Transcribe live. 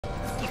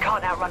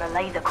can't outrun a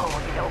laser core,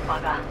 you little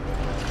bugger.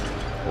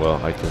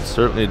 Well, I can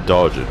certainly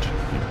dodge it,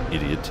 you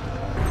idiot.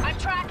 I'm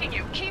tracking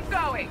you. Keep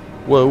going.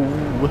 Whoa.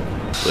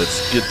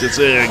 Let's get this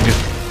egg.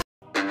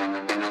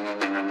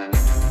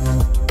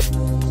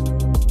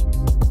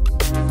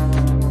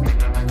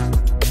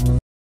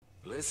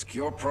 Lisk,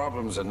 your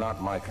problems are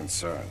not my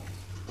concern.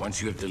 Once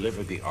you have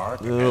delivered the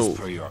Ark, as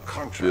per your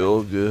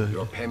contract,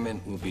 your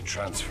payment will be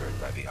transferred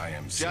by the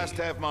IMC. Just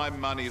have my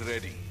money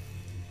ready.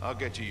 I'll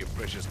get you your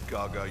precious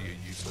cargo, you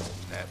useless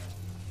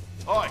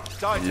naff. Oi,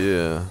 Titan.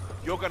 Yeah.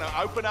 You're gonna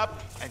open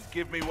up and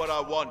give me what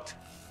I want.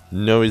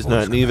 No, he's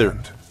not neither.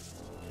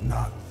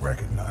 Not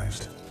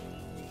recognized.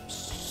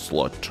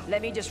 Slut.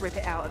 Let me just rip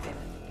it out of him.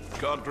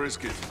 Can't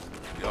risk it.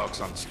 The Ark's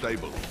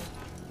unstable.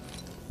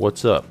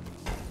 What's up?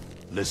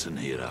 Listen,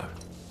 hero.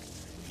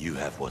 You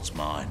have what's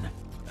mine,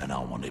 and I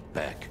want it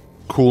back.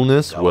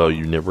 Coolness? Well,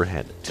 you never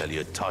had it. Tell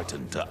your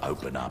Titan to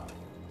open up.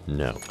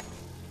 No.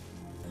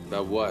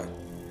 About what?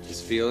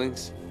 His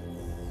feelings?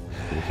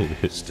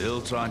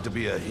 Still trying to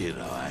be a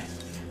hero, eh?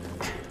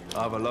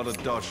 I have a lot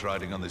of dodge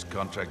riding on this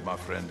contract, my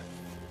friend.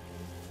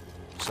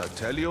 So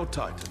tell your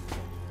Titan,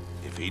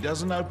 if he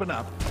doesn't open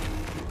up,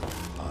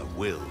 I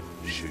will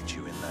shoot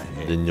you in the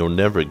head. Then you'll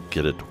never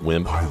get it,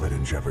 wimp. Pilot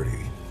in jeopardy.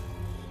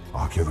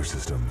 Ocular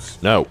systems.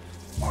 No.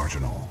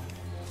 Marginal.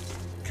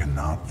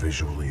 Cannot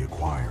visually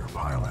acquire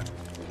pilot.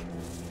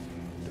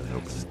 Don't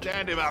open it.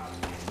 Stand him up.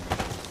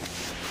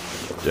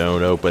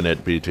 Don't open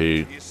it,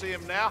 BT. You see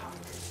him now?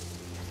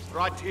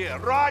 Right here,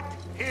 right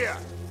here.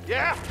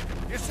 Yeah?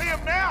 You see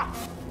him now?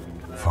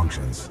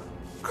 Functions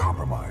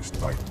compromised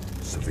by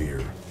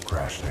severe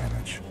crash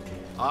damage.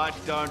 I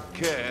don't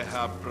care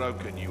how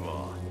broken you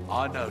are.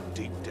 I know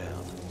deep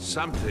down,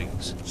 some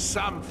things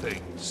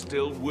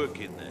still work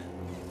in there.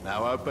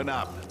 Now open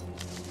up,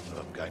 or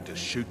I'm going to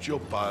shoot your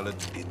pilot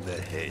in the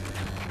head.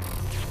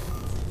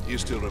 You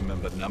still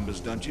remember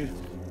numbers, don't you?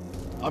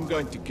 I'm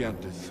going to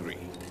count to 3.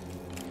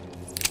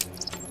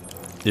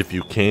 If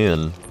you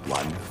can.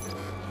 1, 2,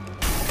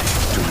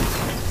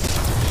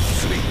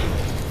 3.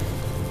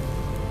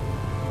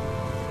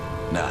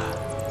 Nah,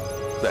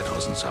 that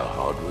wasn't so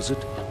hard, was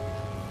it?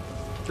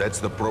 That's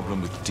the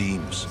problem with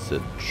teams.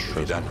 If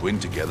you don't win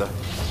together,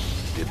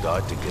 you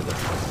die together.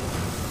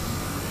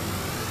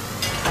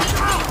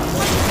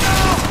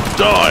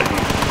 Die!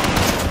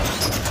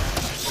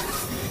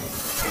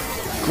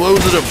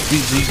 Close it up,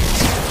 BT.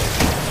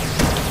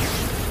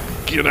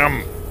 Get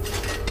him!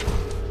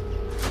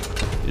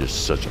 You're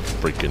such a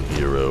freaking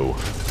hero.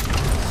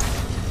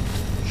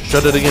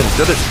 Shut it again,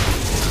 shut it!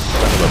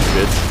 Son of a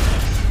bitch.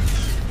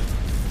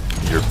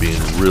 You're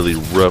being really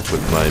rough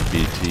with my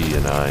BT,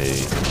 and I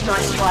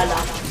Nice try,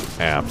 lad.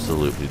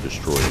 absolutely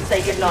destroy you.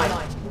 Say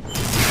goodnight.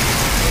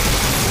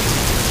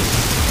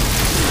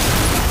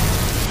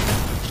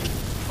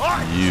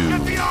 You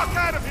Get the Ark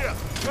out of here!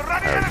 You're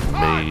running out of have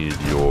time!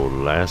 made your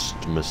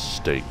last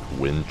mistake,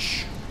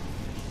 winch.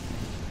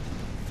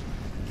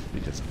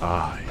 Because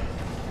I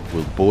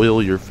will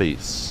boil your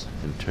face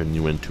and turn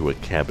you into a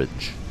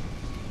cabbage.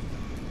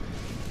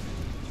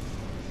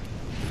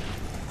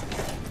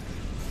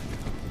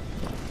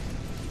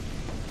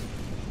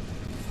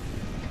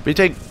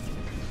 BT!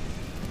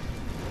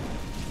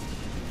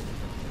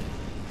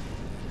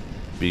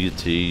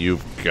 BT,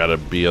 you've gotta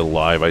be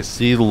alive. I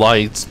see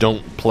lights.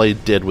 Don't play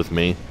dead with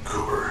me.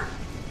 Cooper,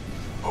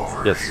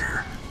 over Yes.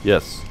 here.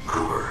 Yes.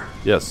 Cooper,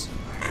 Yes.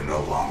 I can no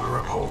longer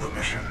uphold the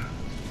mission.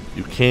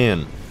 You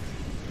can.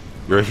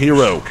 You're a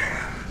hero. You can.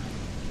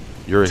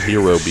 You're a Take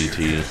hero, this BT.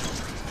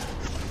 serious.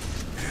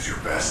 It is your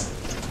best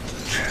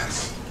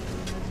chance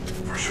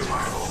for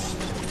survival.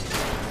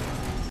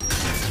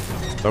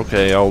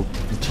 Okay, I'll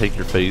take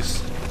your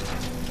face.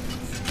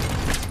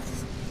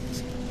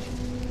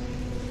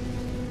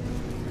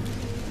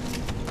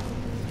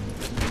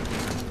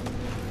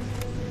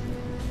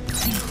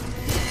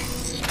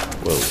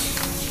 Whoa.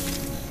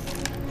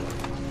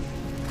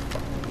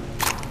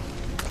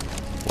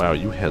 Wow,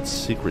 you had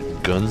secret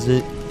guns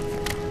in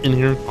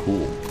here?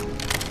 Cool.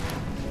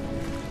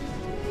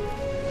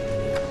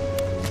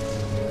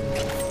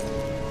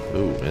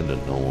 Ooh, and a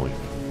knife.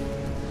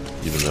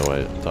 Even though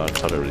I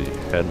thought I already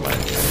had my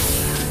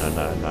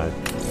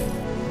knife.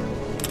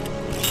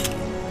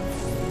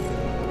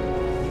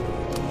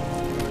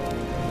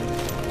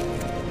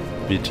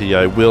 BT,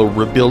 I will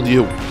rebuild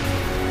you.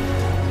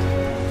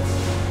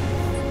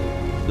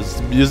 This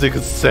music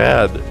is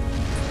sad.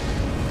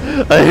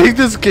 I hate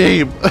this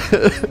game.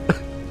 I'm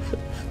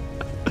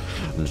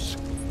just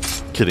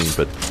kidding,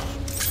 but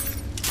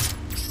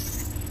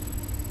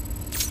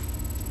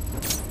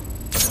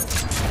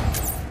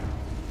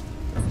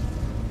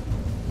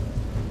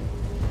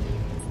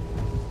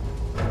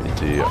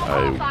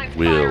I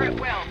will.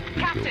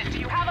 Captain, do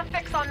you have a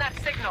fix on that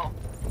signal?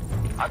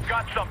 I've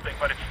got something,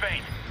 but it's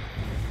faint.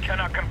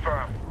 Cannot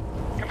confirm.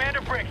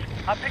 Commander Briggs,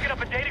 I'm picking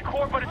up a data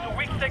core, but it's a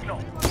weak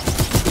signal.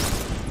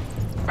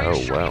 Are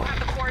you sure wow. you have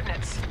the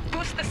coordinates?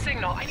 Boost the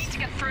signal. I need to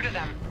get through to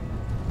them.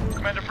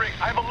 Commander Briggs,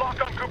 I have a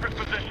lock on Cooper's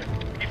position.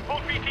 He's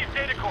pulled BT's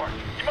data core.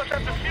 He must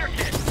have the sphere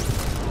kit.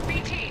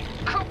 BT,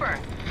 Cooper,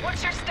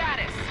 what's your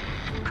status?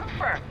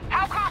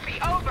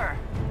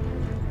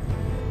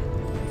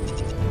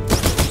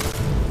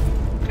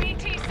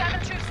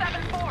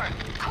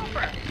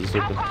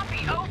 this How open?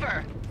 copy?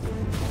 Over.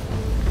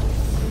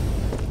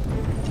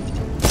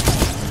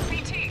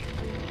 BT.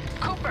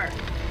 Cooper.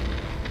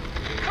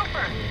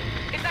 Cooper,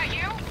 is that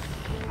you?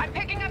 I'm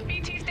picking up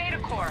BT's data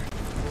core.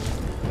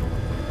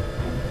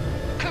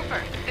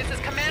 Cooper, this is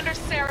Commander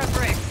Sarah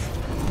Briggs.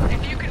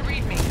 If you can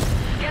read me,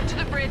 get to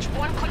the bridge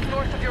 1 click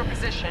north of your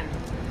position.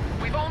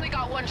 We've only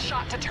got one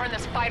shot to turn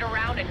this fight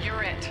around and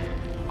you're it.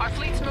 Our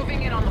fleet's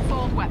moving in on the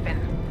fold weapon.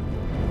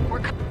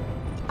 We're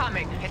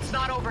coming. It's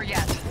not over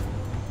yet.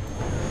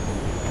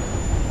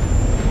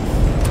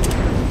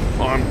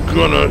 I'm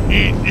gonna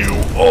eat you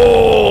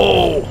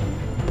all!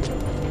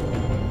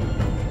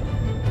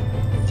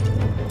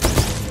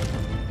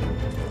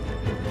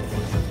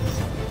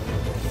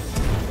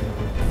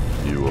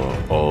 You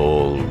are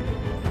all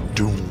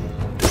doomed.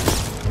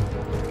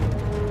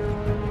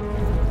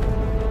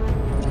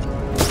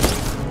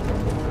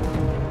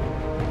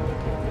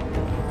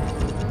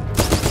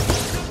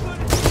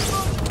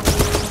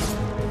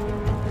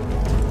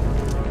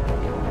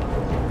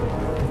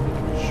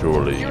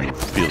 Surely You're you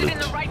feel headed it. in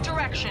the right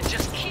direction.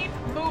 Just keep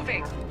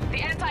moving. The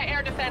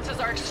anti-air defenses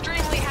are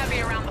extremely heavy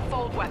around the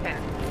fold weapon.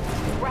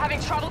 We're having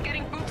trouble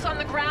getting boots on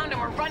the ground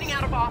and we're running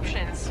out of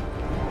options.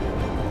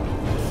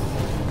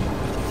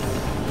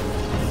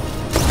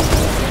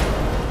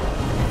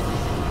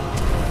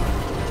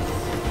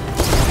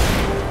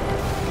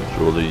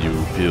 Surely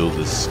you feel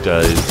the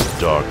skies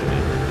darkening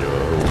in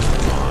your own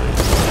mind.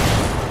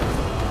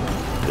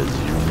 As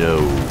you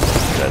know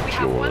that We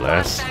have your one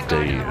last vanguard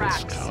day in the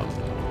has racks. come.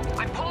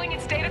 I'm pulling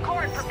its data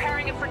core and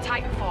preparing it for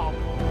Titanfall.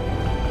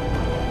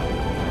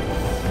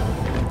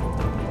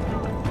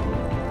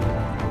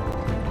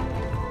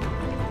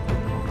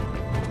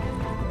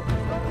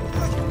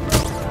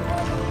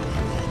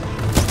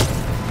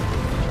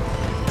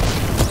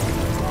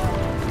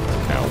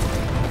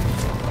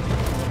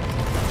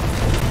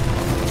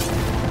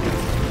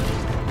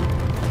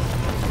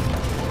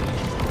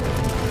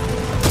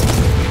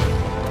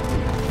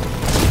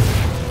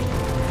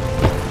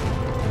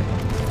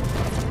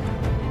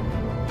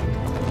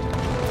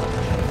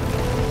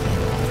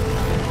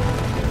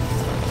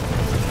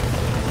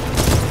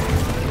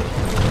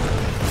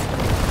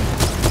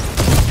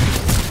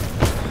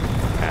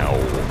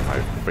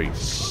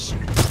 Face. You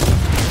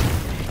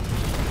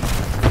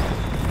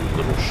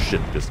little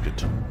shit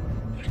biscuit.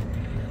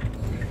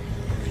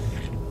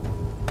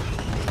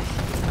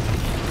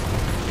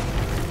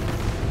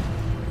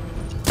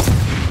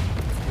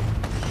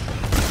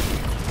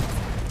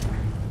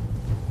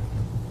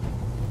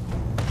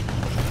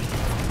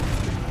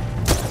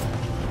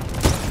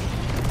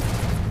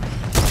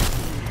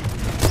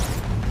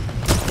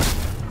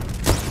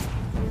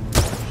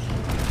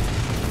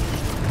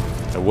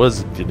 I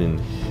was getting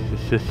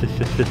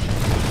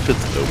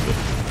it's open.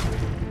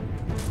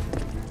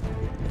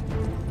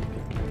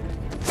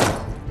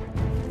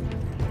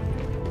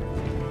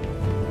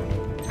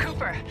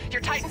 Cooper,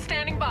 your Titan's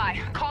standing by.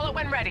 Call it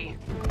when ready.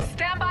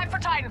 Stand by for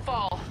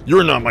Titanfall.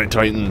 You're not my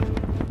Titan.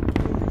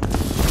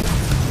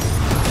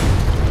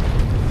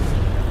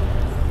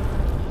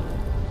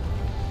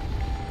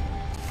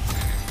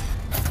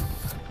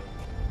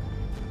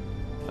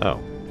 Oh.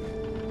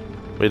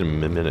 Wait a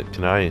minute,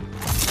 can I...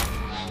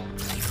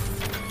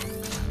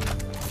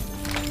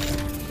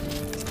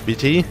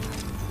 BT?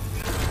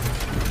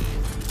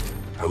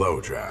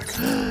 Hello, Jack.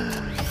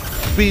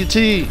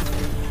 BT!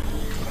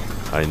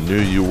 I knew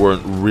you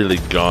weren't really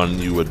gone,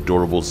 you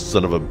adorable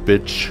son of a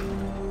bitch.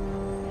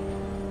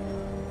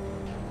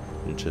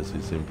 New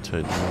chassis, same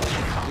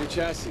Titan. New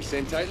chassis,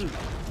 same Titan?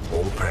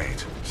 Old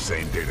paint,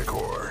 same data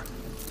core.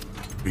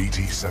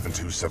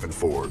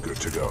 BT-7274 good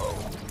to go.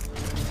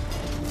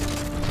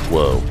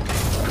 Whoa.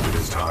 It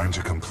is time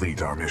to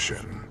complete our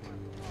mission.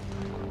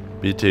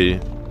 BT,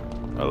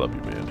 I love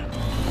you, man.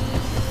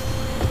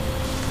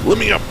 Let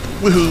me up!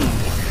 Woohoo!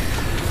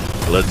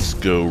 Let's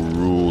go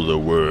rule the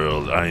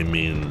world. I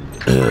mean,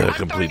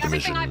 complete the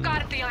mission. I've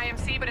got at the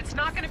IMC, but it's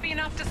not going to be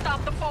enough to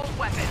stop the fold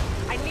weapon.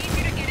 I need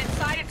you to get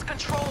inside its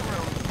control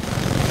room.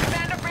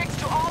 Commander Briggs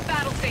to all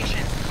battle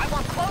stations. I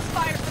want close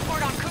fire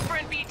support on Cooper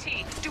and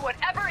BT. Do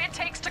whatever it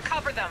takes to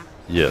cover them.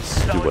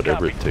 Yes, do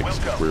whatever it takes.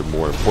 We're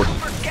more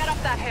important. Cooper, get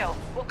up that hill.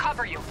 We'll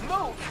cover you.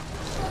 Move!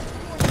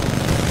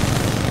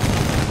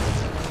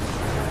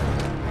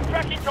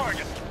 Tracking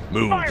target.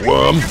 Move, Fire,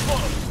 worm! you're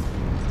close.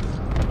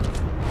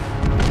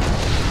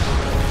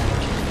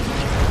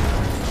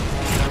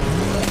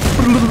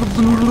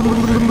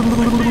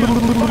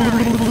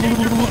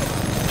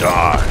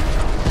 Die!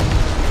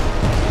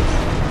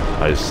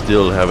 I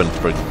still haven't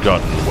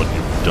forgotten what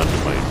you've done to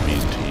my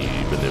BT,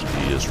 even if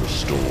he is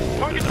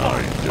restored, and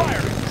I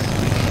don't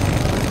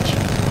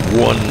appreciate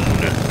one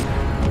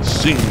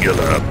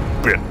singular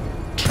bit.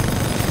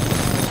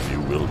 You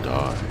will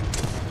die.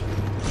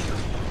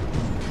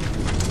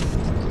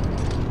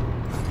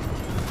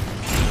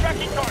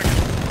 Tracking target.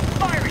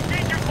 Firing,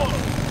 danger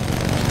close.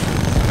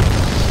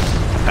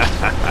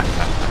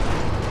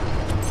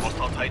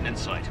 Hostile Titan in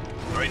sight.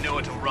 Already know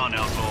where to run,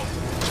 asshole.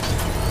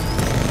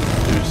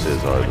 Too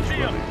says I was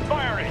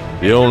running.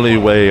 The only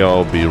way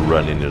I'll be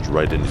running is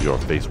right into your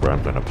face where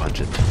I'm gonna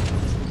punch it.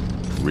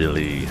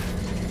 Really,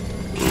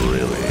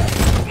 really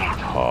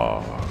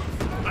hard.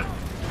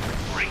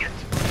 Bring it.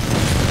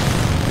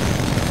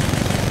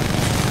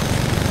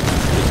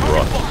 It's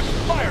rough.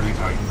 Fire!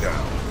 Titan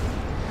down.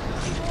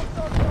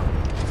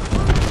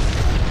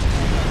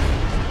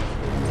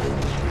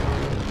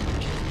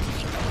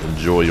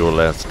 Enjoy your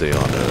last day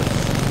on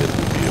Earth. It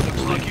will be a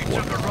Like you great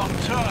one. took a wrong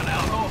turn,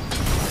 Outlaw.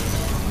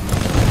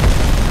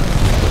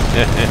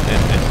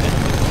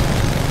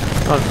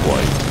 Not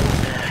quite.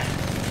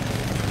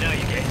 Now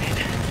you're getting it.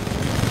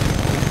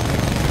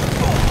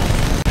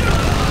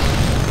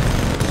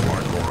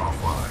 Smart core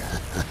offline.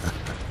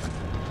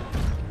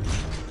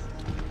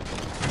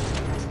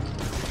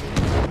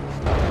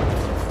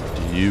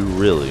 Do you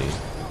really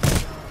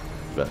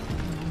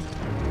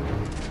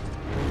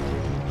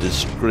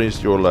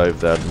disgrace your life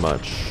that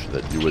much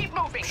that you would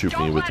shoot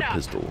me with a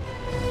pistol?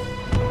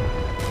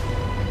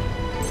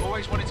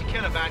 Always wanted to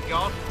kill a bad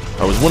guard.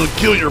 I was wanting to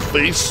kill your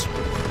face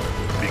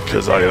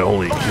because I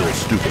only kill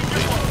stupid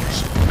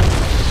things.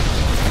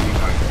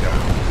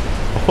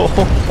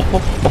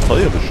 I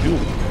have a shield.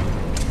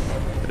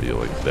 How do you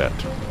like that?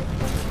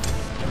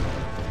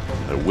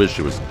 I wish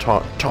it was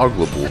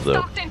toggleable The though.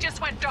 Stockton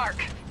just went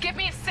dark. Give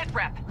me a sit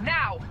rep,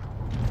 now!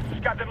 This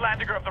is Captain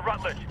Landiger of the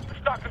Rutledge. The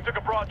Stockton took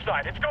a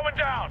broadside. It's going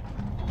down!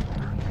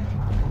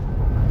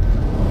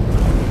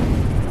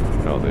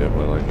 Oh, they have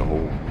like a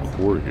whole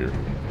core here.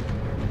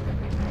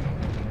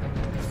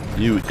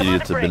 You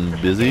idiots have been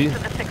busy.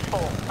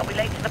 Are we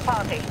late to the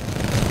party?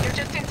 You're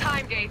just in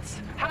time, Gates.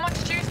 How much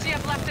juice do you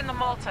have left in the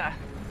Malta?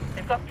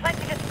 We've got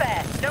plenty to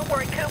spare. Don't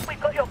worry, Coop,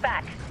 we've got your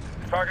back.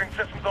 Targeting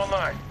systems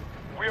online.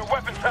 We are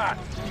weapons hot.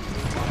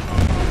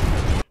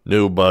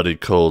 Nobody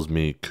calls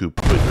me Coop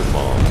with your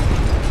mom.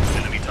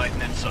 Enemy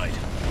Titan in sight.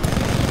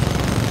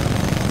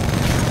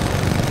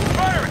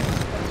 Fire it!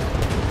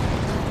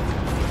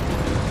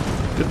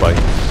 Goodbye.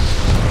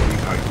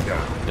 Titan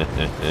down.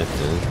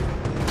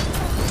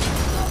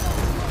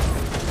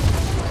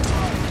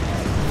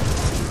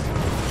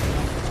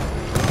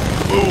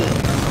 Boom!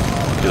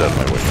 Get out of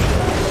my way.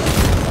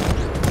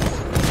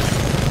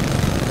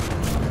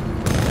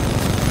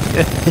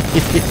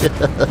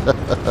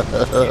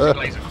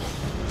 Laser.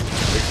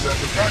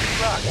 Excessive target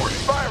lock.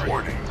 Fire it.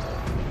 Warning.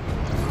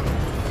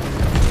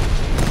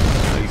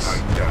 Nice.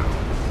 Titan down.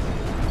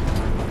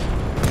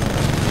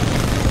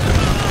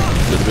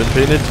 Should have been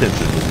paying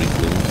attention, the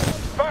weaklings.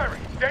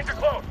 Firing. Danger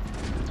close.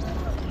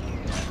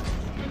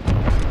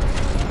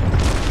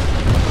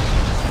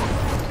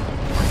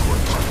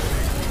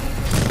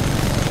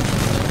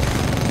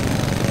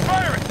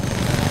 Fire it.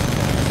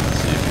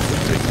 Let's see if you can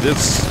take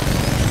this.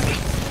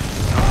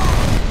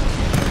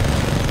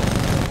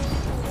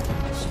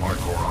 Smart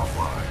core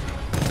offline.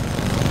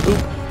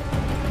 Oop.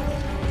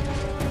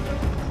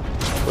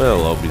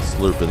 Well, I'll be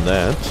slurping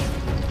that.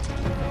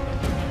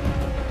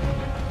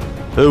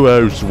 Who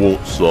else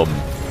wants some? You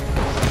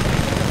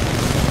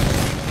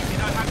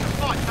know how to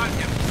fight, don't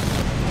you?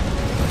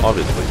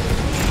 Obviously.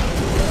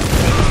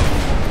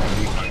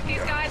 Keep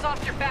these guys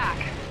off your back.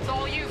 It's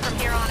all you from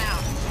here on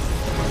out.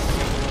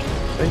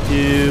 Thank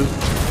you.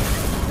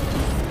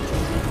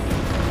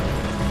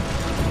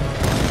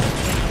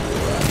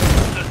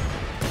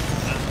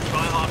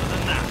 Try harder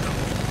than that.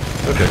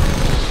 Okay.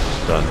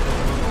 Done.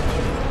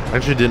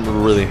 Actually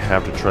didn't really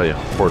have to try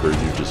harder,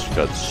 you just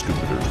got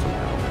stupider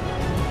somehow.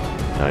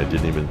 I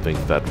didn't even think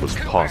that was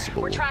Cooper,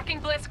 possible. we're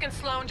tracking Blisk and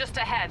Slone just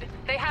ahead.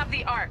 They have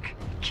the Ark.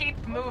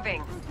 Keep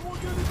moving.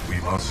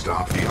 We must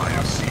stop the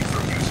IFC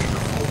from using the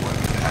full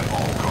weapon at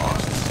all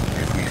costs.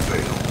 If we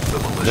fail, the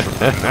militia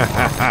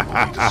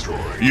will be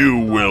destroyed. You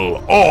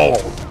will all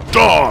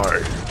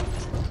die!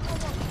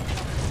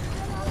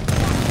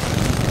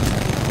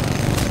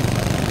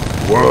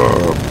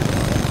 Worm!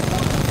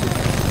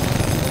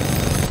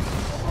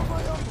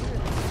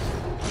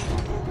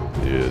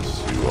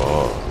 Yes, you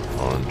are,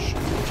 aren't you?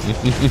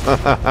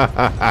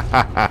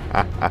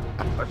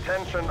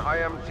 Attention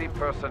IMC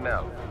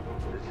personnel.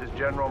 This is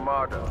General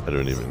Mardo. I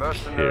don't even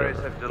Mercenaries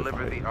care have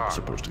delivered if the I'm arm.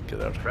 supposed to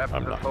get out. Prep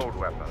I'm the not. fold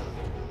weapon.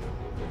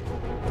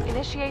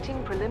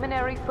 Initiating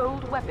preliminary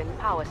fold weapon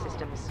power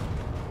systems.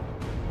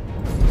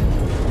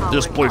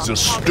 This place is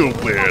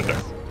stupid!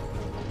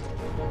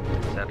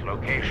 Set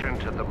location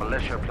to the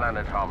militia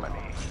planet Harmony.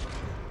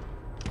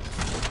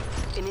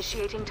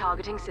 Initiating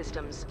targeting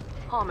systems.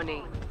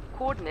 Harmony.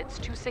 Coordinates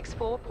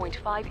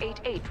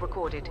 264.588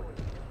 recorded.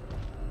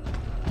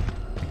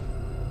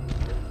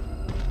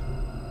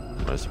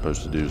 Am I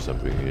supposed to do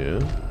something here? I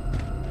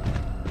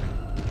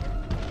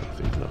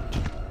think not.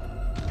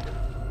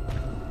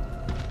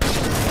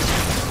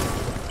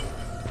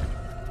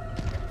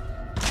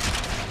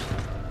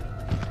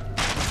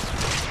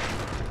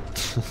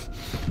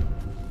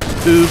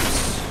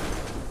 Oops!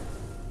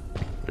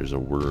 There's a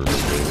worm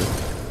there.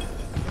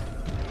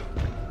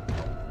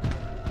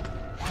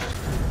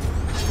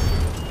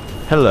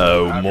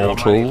 Hello, Have your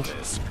mortal. money,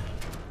 Blisk.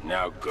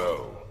 Now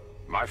go.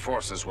 My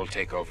forces will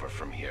take over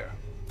from here.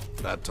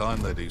 About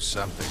time they do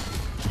something.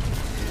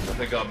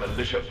 think our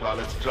militia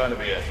pilot's trying to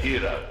be a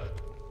hero.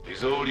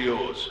 He's all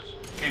yours.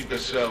 Keep the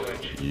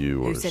salvage.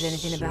 Who said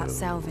anything about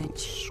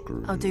salvage?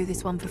 Screwed. I'll do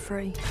this one for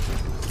free.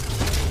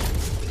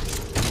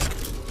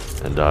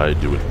 And I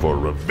do it for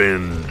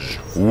revenge.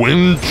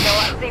 Winch! You know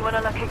what I see when I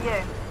look at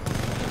you?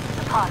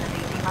 A pile of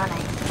easy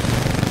money.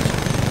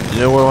 You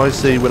know what I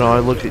see when I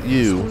look at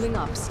you? Moving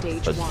up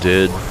stage A 1.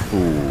 dead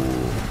fool.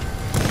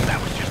 That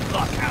was just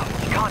luck, Al.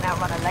 You can't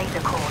outrun a laser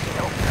core, you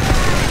know.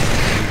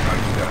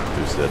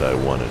 Who said I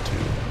wanted to?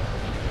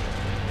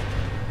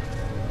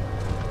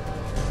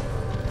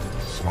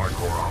 Smart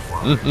core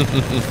offline.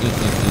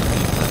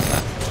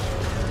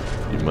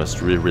 You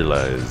must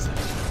realize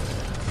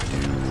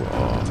you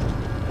are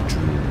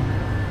doomed.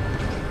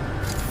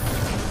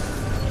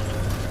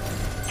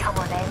 Come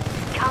on then.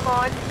 Come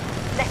on.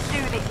 Let's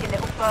do this, you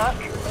little fuck.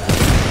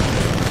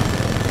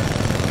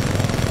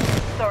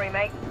 Sorry,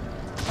 mate.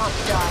 Time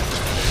to die.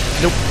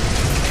 Nope.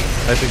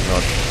 I think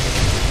not.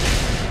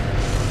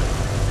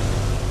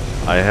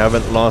 I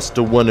haven't lost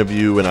to one of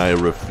you, and I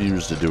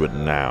refuse to do it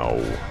now.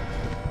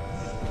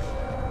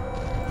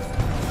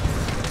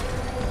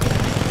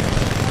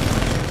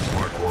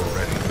 Smart core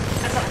ready.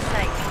 I've got to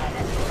say,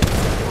 pilot,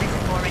 this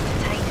is more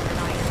entertaining than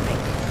I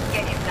expected.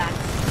 Get it, lads.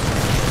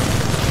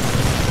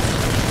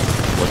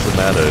 What's the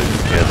matter? You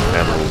can't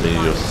handle me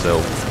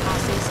yourself.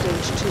 Passing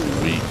stage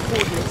 2. Weak.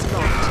 Coordinates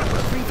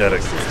locked.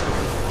 Pathetic.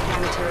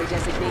 Planetary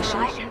designation.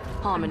 Right? I'm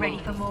Harmony.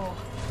 ready for more.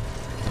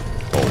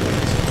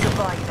 Always.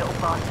 Goodbye, you little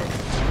bastard.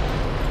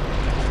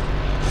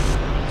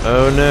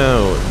 Oh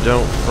no,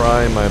 don't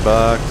fry my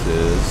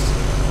boxes.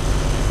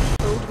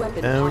 Old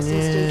weapon Oh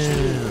passing stage 3.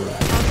 no.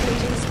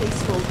 Calculating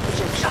spacefold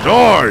projection.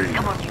 Die!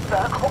 Come on, you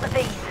Burke. What are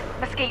these?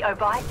 Mosquito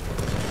bites?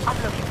 I'm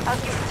looking. Oh,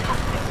 you're a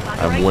tough little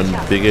bugger, I'm ain't one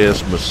ya? big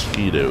ass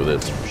mosquito,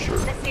 that's for sure.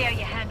 Let's see how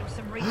you handle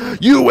some research.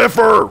 You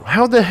effer!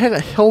 How the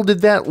hell did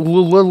that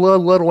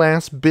little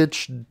ass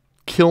bitch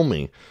kill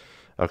me?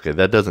 Okay,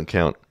 that doesn't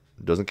count.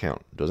 Doesn't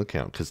count. Doesn't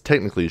count. Because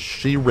technically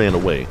she ran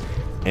away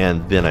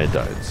and then I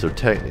died. So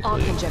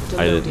technically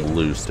I didn't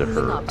lose to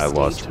her. I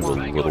lost to a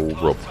little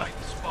robot.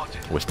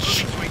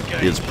 Which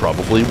is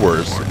probably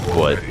worse,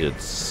 but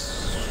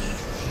it's...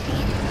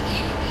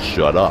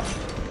 Shut up.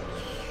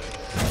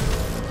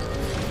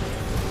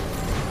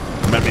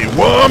 Let me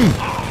worm!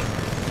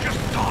 Just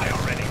die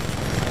already.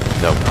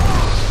 No.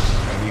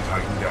 Enemy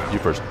Titan down. You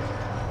first.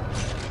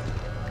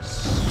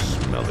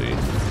 Smelly.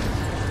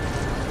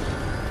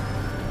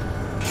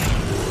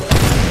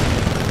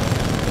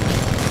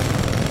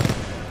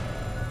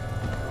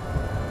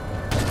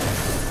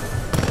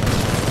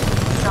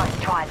 Nice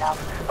try,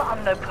 love, but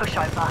I'm no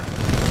pushover.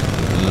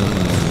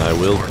 I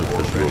will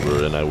push you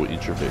over and I will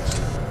eat your face.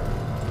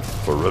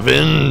 For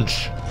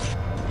revenge!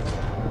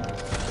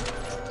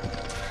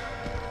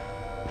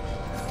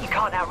 You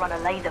can't outrun a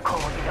laser core,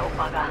 you little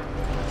bugger.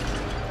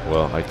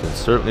 Well, I can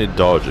certainly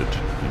dodge it,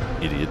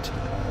 you idiot.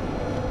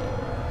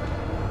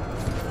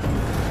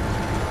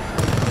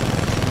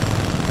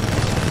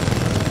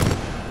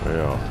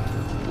 Yeah.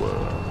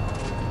 Well.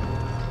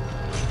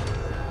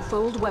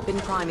 Fold weapon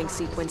priming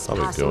sequence I'll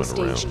be passing going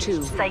stage around.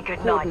 2. Say good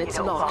night, Coordinates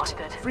you little locked.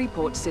 bastard.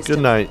 Freeport system.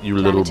 Good night, you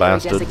little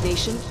Planetary bastard.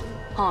 Designation.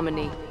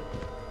 Harmony.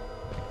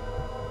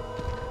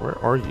 Where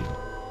are you?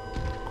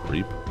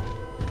 Creep.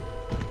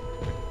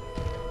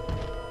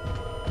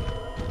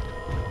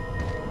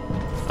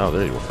 Oh,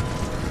 there you are.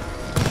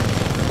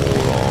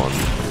 Hold on.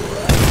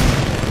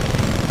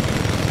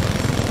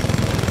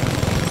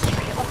 You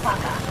little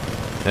bugger.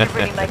 You're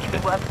really making me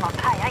work for my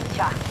pay, ain't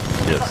ya?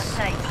 Yes. Got to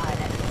say,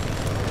 pilot,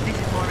 this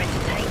is more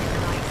entertaining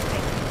than I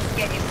expected.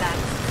 Get it,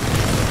 lads.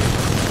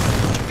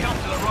 You come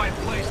to the right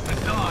place to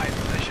die,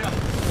 Militia.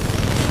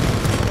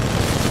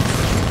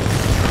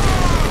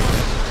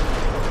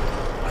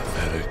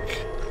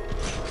 Pathetic.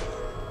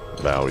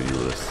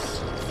 Valueless.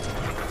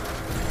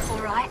 All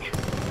right,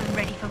 I'm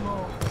ready for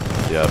more.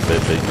 Yeah, I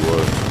bet you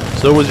are.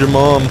 So was your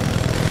mom. She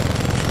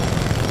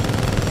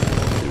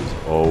was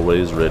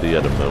always ready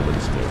at a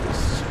moment's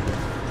notice.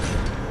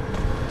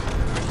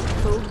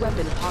 Fold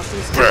weapon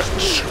passing stage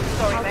Bitch. 3.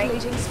 Sorry, mate.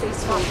 Calculating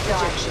spacefold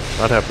projection.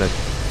 Not happening.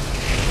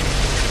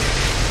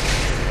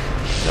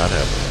 Not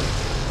happening.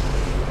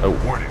 Oh,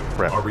 Warning.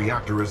 crap. Our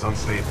reactor is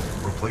unstable.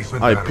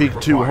 Replacement I battery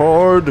peeked too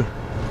required. hard.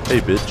 Hey,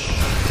 bitch.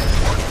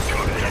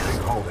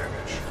 Detecting hull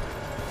damage.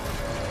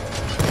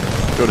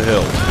 Go to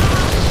hell.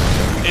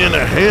 In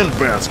a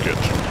handbasket.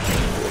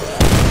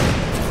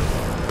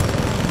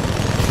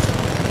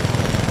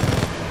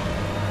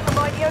 Am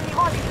I the only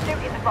one who's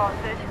shooting the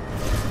bastard?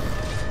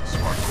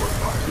 Smart core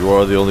fired. You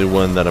are the only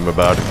one that I'm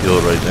about to kill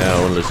right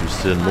now, unless you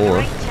send more.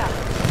 Ain't ya?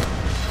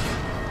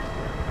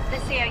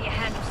 Let's see how you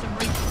handle some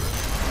research.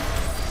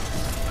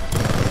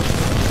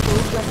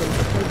 Fold weapon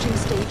approaching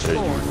stage Okay,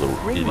 4. you little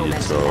Ring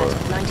idiots momentum are.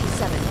 at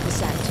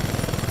 97%.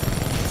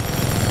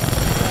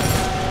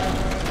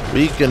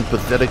 Weak and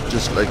pathetic,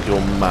 just like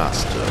your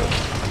master.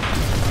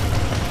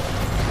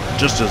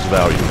 Just as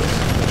valueless.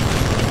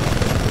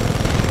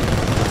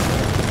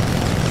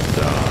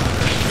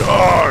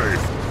 Die!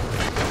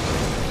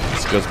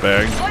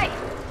 Scuzzbag. Wait!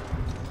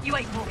 You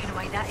ain't walking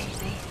away that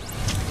easy.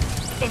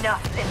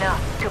 Enough's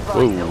enough to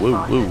Whoa, rise whoa, whoa,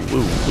 whoa,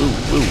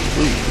 whoa, whoa,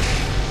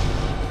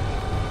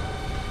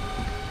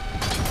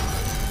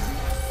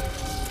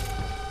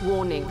 whoa.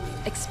 Warning.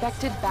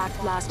 Expected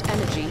backblast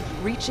energy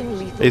reaching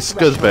lethal Hey,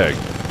 scuzzbag.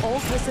 threshold. All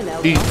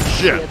personnel Eat must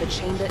shit. clear the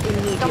chamber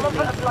Someone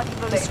put a immediately. bloody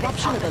bullet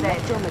Disruption in of this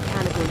head.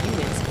 electromechanical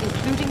units,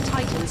 including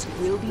Titans,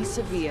 will be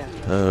severe.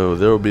 Oh,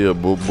 there will be a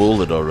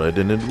bullet, alright,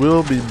 and it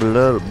will be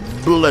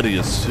bloody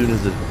as soon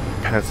as it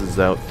passes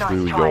out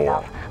through Nice try, your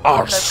love.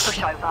 arse.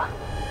 No pushover.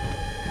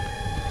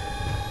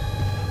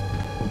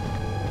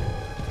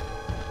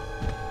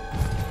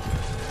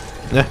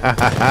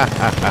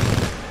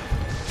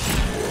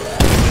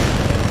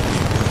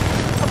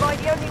 Am I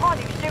the only one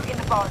who's shooting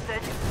the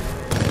bastard?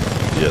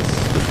 Yes,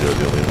 but you're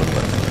the only one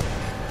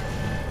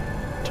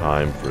left.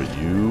 Time for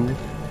you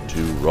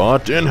to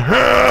rot in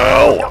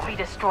hell! Not be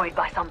destroyed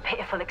by some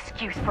pitiful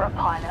excuse for a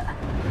pilot.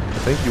 I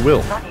think you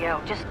will. Bloody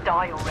hell, just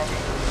die already.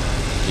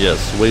 Yes,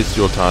 waste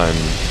your time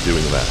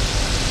doing that.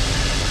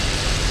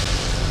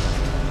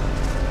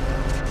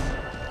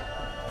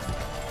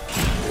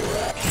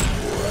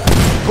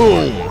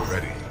 Boom!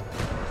 Ready.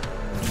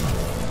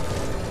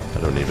 I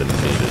don't even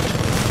need it.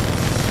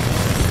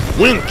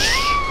 Winch!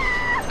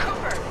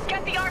 Cooper,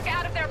 get the Ark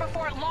out of there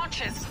before it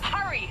launches.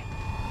 Hurry!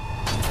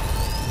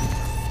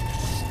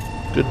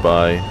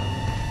 Goodbye.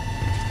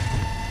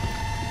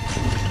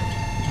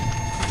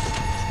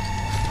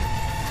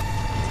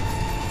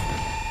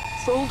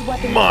 Fold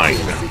weapon Mine.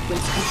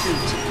 sequence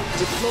complete.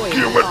 Deploying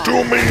Give it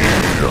to me!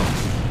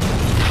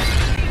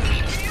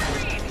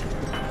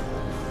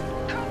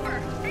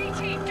 Cooper,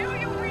 BT, do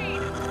you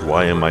read?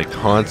 Why am I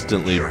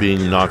constantly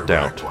being knocked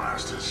out?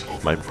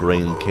 My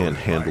brain can't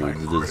handle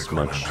this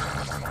much.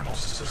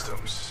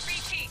 Systems.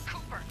 BT,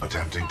 Cooper.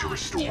 Attempting to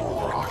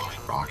restore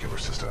ocular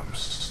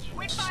systems.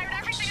 We fired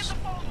everything at the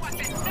fold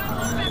weapon. No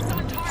effect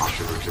on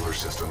target. Ocular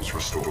systems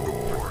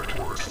restored.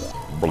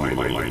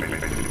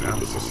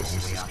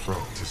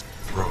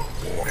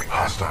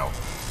 Hostile.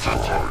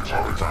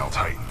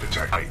 Titan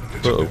detected.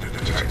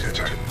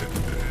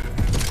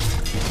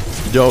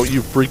 Don't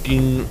you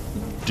freaking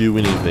do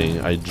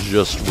anything. I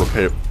just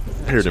repaired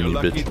him, you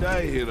Lucky bitch.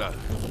 day, hero.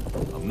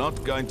 I'm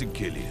not going to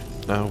kill you.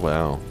 Oh,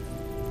 wow.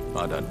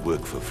 I don't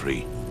work for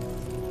free.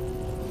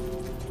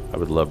 I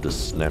would love to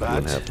snap you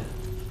in half.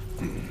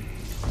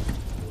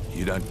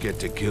 You don't get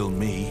to kill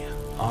me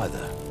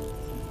either.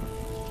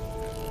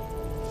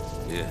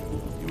 Yeah,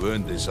 you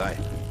earned this, eh?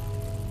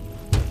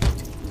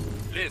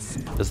 Liz,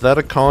 Is that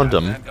a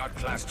condom?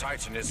 Vanguard-class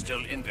Titan is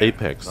still in there.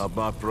 Apex. Not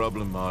my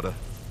problem, Marta.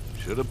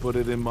 Should have put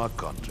it in my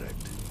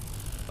contract.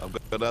 I've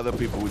got other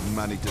people with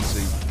money to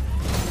see.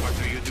 What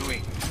are you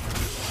doing?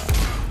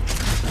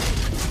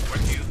 What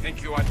do you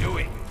think you are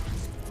doing?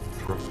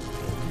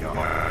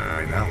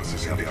 My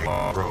analysis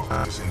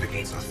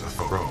indicates that the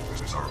foe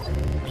is our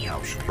only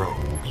option.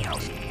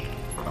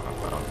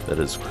 That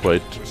is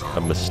quite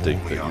a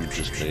mistake that you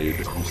just made,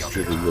 you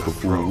silly little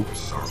fool.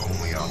 Is our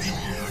only option.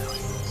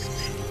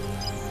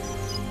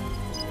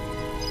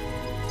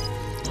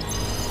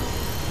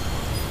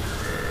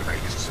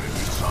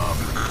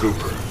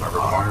 Cooper, I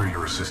require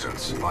your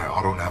assistance. My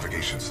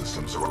auto-navigation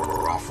systems are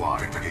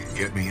offline.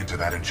 Get me into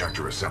that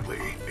injector assembly.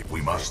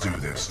 We must do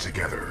this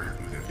together.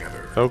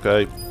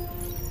 Okay. Boost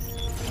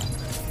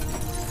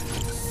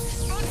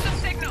the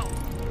signal.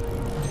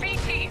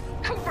 BT,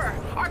 Cooper,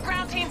 our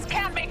ground teams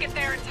can make it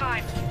there in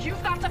time.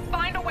 You've got to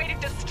find a way to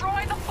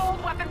destroy the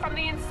fold weapon from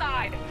the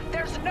inside.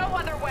 There's no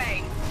other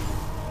way.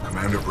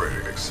 Commander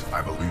Briggs,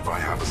 I believe I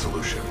have a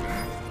solution.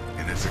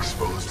 In its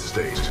exposed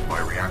state,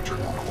 my reactor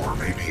core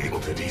may be able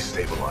to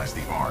destabilize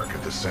the Ark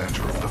at the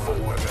center of the full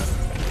weapon.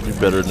 You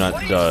better not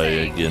die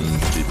again,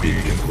 We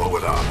DP. can blow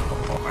it up.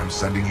 I'm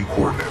sending you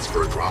coordinates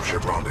for a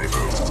dropship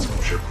rendezvous.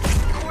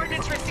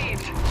 Coordinates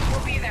received.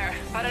 We'll be there,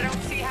 but I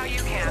don't see how you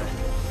can.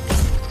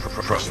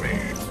 Trust me,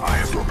 I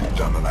have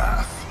done the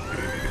math.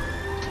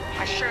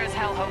 I sure as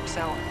hell hope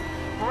so.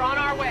 We're on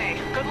our way.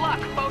 Good luck,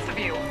 both of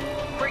you.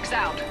 Briggs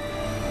out.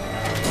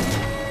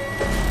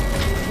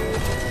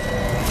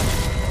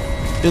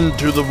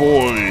 Into the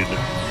void.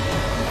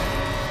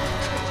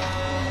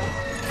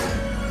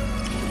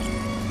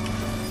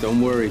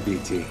 Don't worry,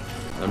 BT.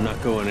 I'm not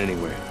going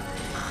anywhere.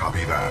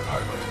 Copy that,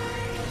 pilot.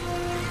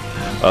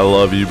 I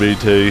love you,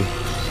 BT.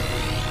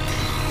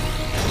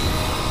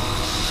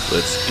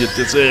 Let's get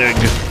this egg.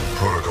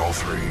 Protocol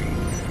 3.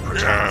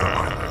 Protect the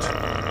pilot.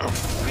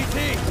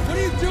 BT, what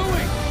are you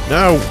doing?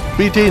 No,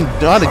 BT,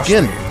 not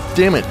again.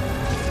 Damn it.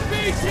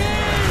 BT!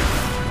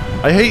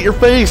 I hate your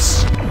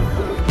face.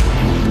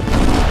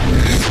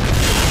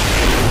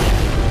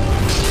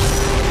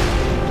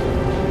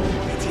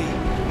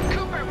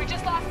 Cooper, we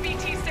just lost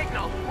BT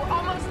signal. We're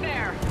almost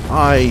there.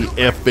 I With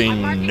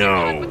effing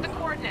know. the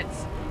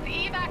coordinates. The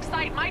evac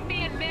site might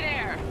be in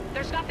midair.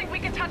 There's nothing we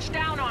can touch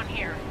down on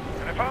here.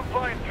 And if I'm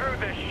flying through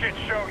this shit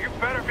show, you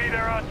better be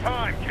there on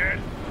time, kid.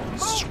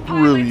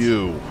 Screw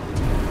you.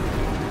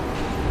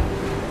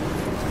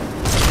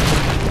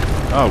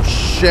 Oh,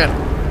 shit.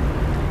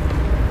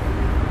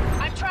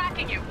 I'm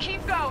tracking you.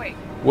 Keep going.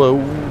 Whoa.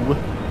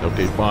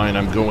 Okay, fine,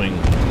 I'm going.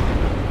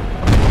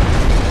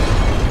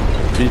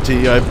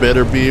 BT, I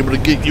better be able to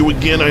get you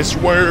again, I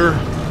swear.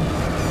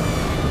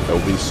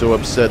 I'll be so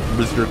upset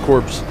with your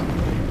corpse.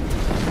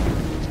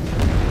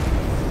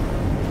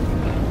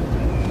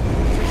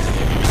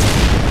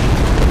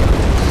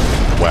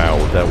 Wow,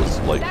 that was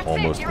like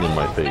almost in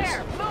my face.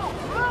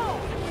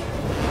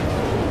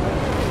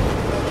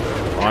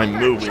 I'm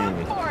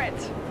moving.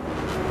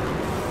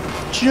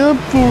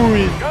 Jump for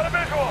it. Got a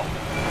visual.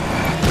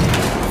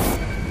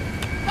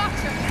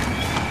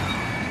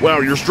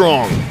 Wow, you're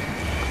strong.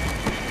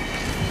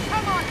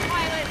 Come on,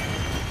 pilot.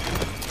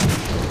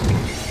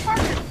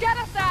 Parker, get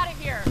us out of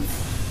here.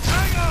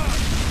 Hang on.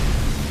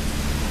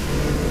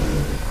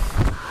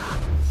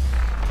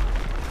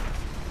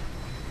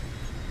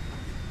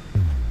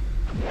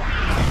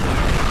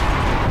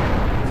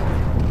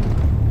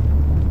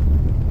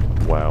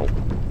 Wow.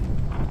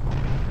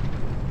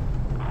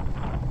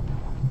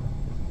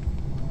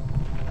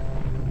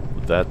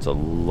 That's a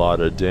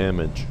lot of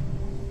damage.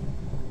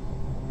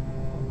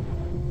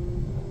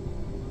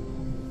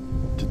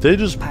 Did they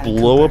just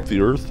blow up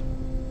the Earth?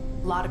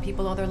 A lot of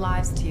people owe their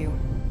lives to you.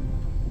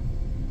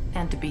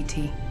 And to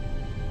BT.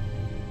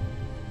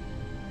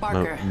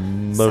 Barker,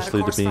 mostly set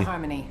a course to me. for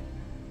Harmony.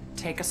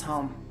 Take us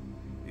home.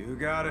 You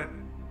got it.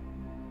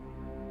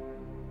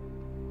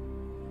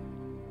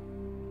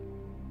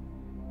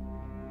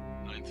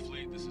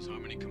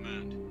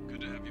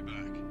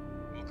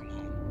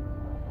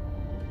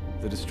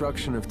 The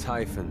destruction of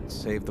Typhon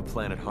saved the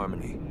planet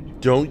Harmony.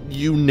 Don't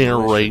you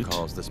narrate. Militia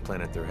calls this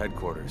planet their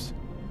headquarters.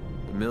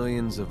 But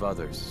millions of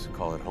others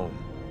call it home.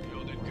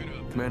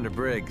 Commander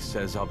Briggs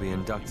says I'll be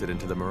inducted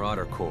into the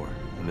Marauder Corps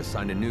and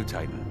assigned a new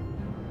Titan.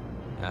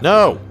 After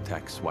No! the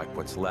techs wipe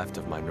what's left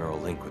of my neural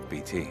link with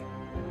BT.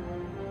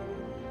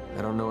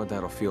 I don't know what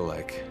that'll feel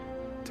like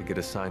to get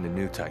assigned a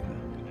new Titan.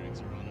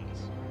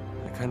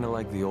 I kinda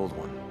like the old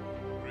one.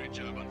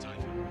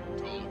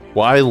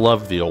 Well, I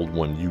love the old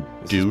one, you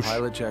douche. This is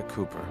Pilot Jack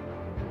Cooper,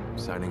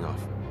 signing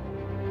off.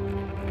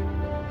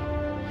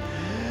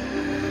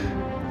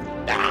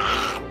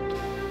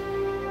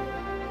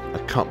 I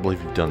can't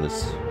believe you've done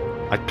this.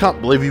 I can't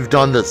believe you've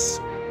done this.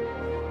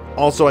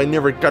 Also, I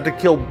never got to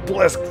kill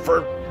Blisk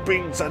for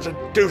being such a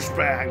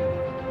douchebag.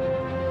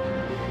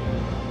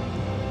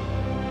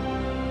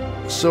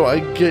 So I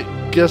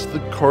guess the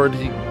card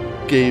he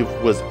gave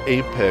was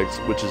Apex,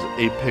 which is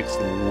Apex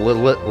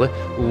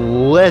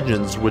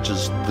Legends, which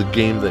is the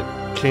game that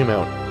came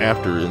out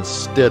after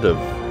instead of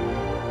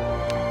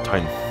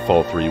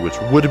Titanfall 3, which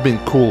would have been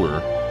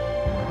cooler.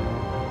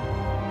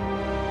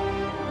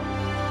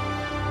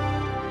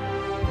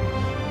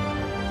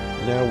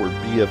 Now we're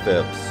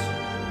BFFs.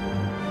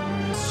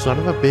 Son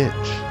of a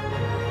bitch.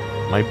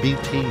 My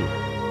BT.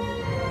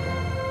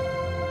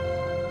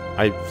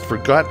 I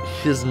forgot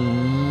his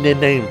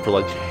name for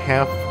like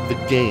half the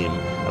game,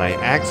 and I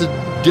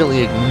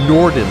accidentally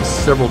ignored him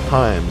several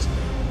times,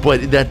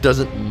 but that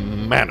doesn't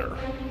matter.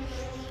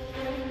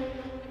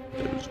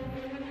 Those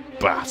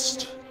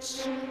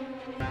bastards.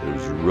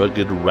 Those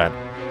rugged rat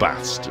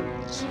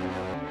bastards.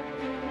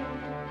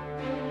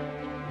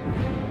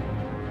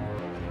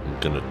 I'm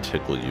gonna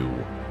tickle you.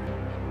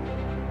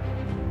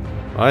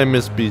 I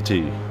miss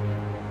BT.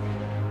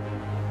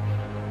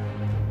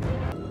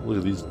 Look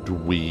at these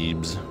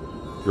dweebs.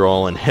 You're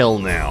all in hell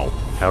now.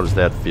 How does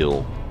that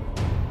feel?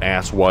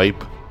 Ass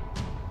wipe?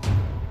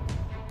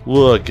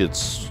 Look,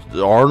 it's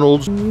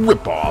Arnold's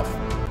ripoff.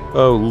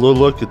 Oh,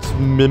 look, it's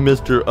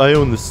Mr. I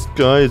own the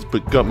skies,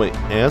 but got my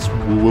ass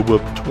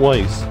whooped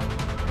twice.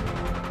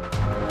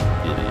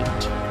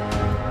 Idiot.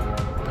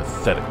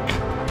 Pathetic.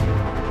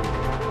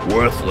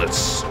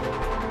 Worthless.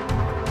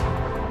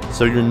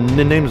 So your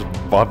name's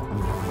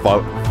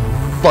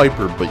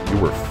Viper, but you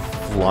were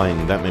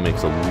flying. That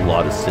makes a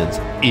lot of sense,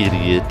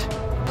 idiot.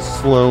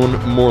 Slone,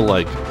 more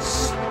like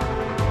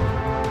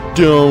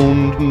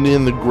stone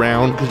in the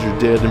ground because you're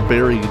dead and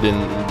buried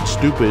and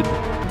stupid.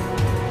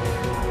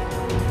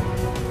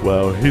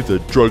 Wow, he's a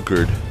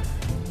drunkard.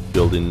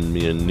 Building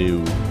me a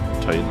new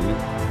Titan.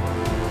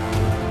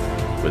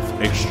 With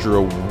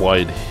extra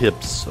wide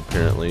hips,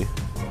 apparently.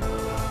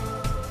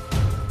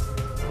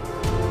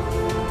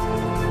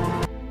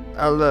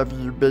 I love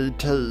you,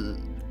 BT.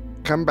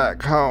 Come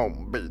back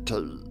home,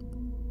 BT.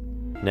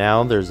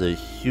 Now there's a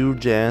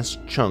huge ass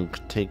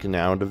chunk taken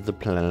out of the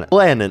planet.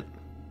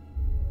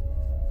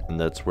 And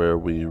that's where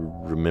we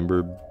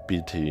remember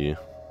BT.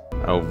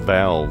 Oh,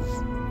 Valve.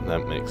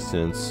 That makes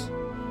sense.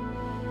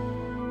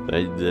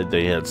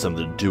 They had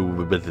something to do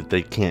with it.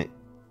 They can't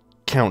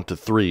count to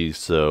 3,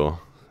 so...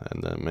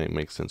 And that may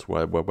make sense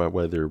why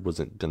there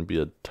wasn't going to be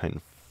a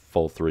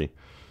Titanfall 3.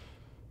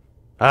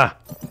 Ah!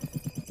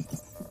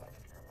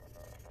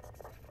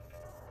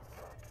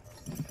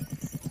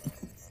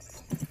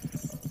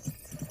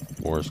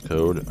 Morse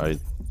code. I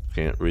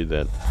can't read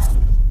that.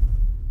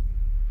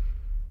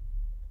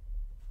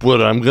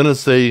 But I'm gonna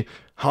say,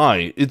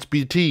 hi, it's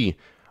BT.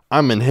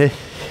 I'm in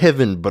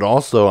heaven, but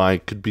also I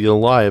could be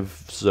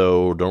alive,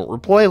 so don't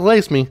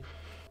replace me.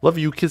 Love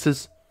you,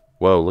 kisses.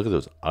 Whoa, look at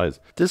those eyes.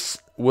 This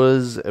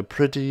was a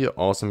pretty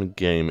awesome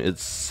game. It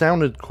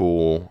sounded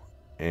cool,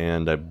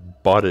 and I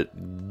bought it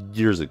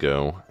years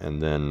ago,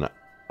 and then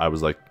I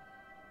was like,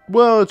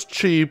 well, it's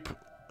cheap,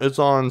 it's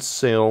on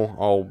sale,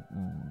 I'll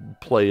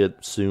play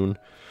it soon.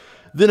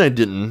 Then I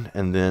didn't,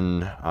 and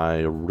then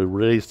I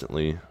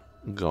recently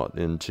got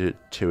into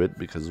it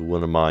because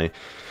one of my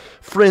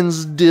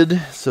friends did.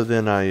 So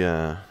then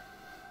has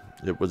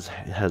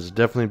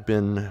definitely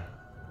been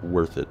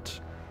worth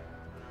it.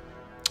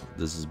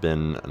 This has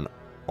been an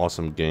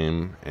awesome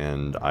game,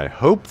 and I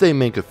hope they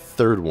make a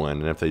third one,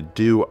 and if they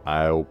do,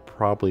 I'll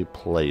probably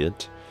play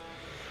it.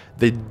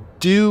 They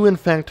do in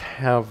fact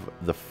have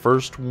the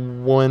first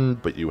one,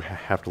 but you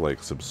have to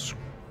like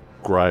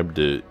subscribe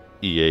to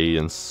EA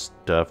and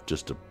stuff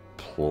just to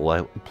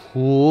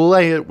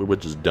play it,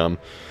 which is dumb.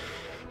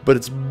 But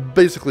it's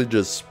basically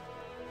just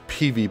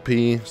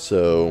PvP,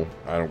 so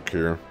I don't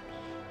care.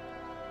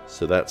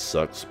 So that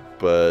sucks.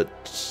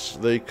 But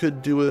they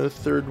could do a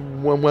third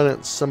one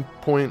at some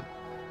point.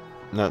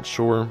 Not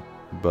sure.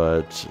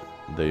 But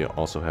they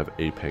also have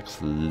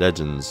Apex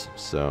Legends,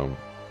 so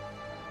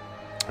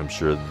I'm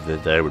sure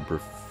that they would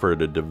prefer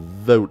to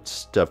devote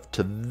stuff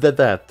to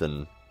that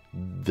than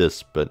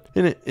this. But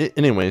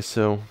anyway,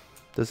 so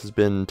this has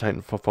been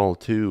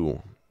Titanfall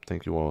 2.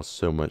 Thank you all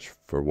so much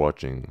for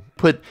watching.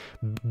 Put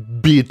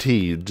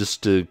BT,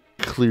 just to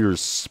clear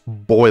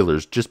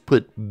spoilers, just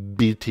put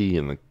BT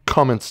in the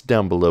comments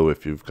down below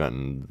if you've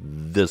gotten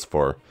this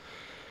far.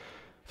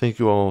 Thank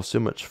you all so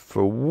much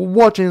for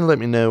watching. Let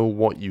me know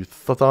what you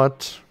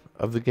thought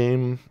of the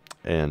game,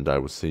 and I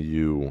will see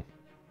you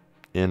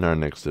in our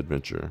next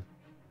adventure.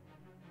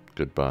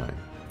 Goodbye.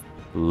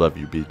 Love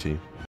you, BT.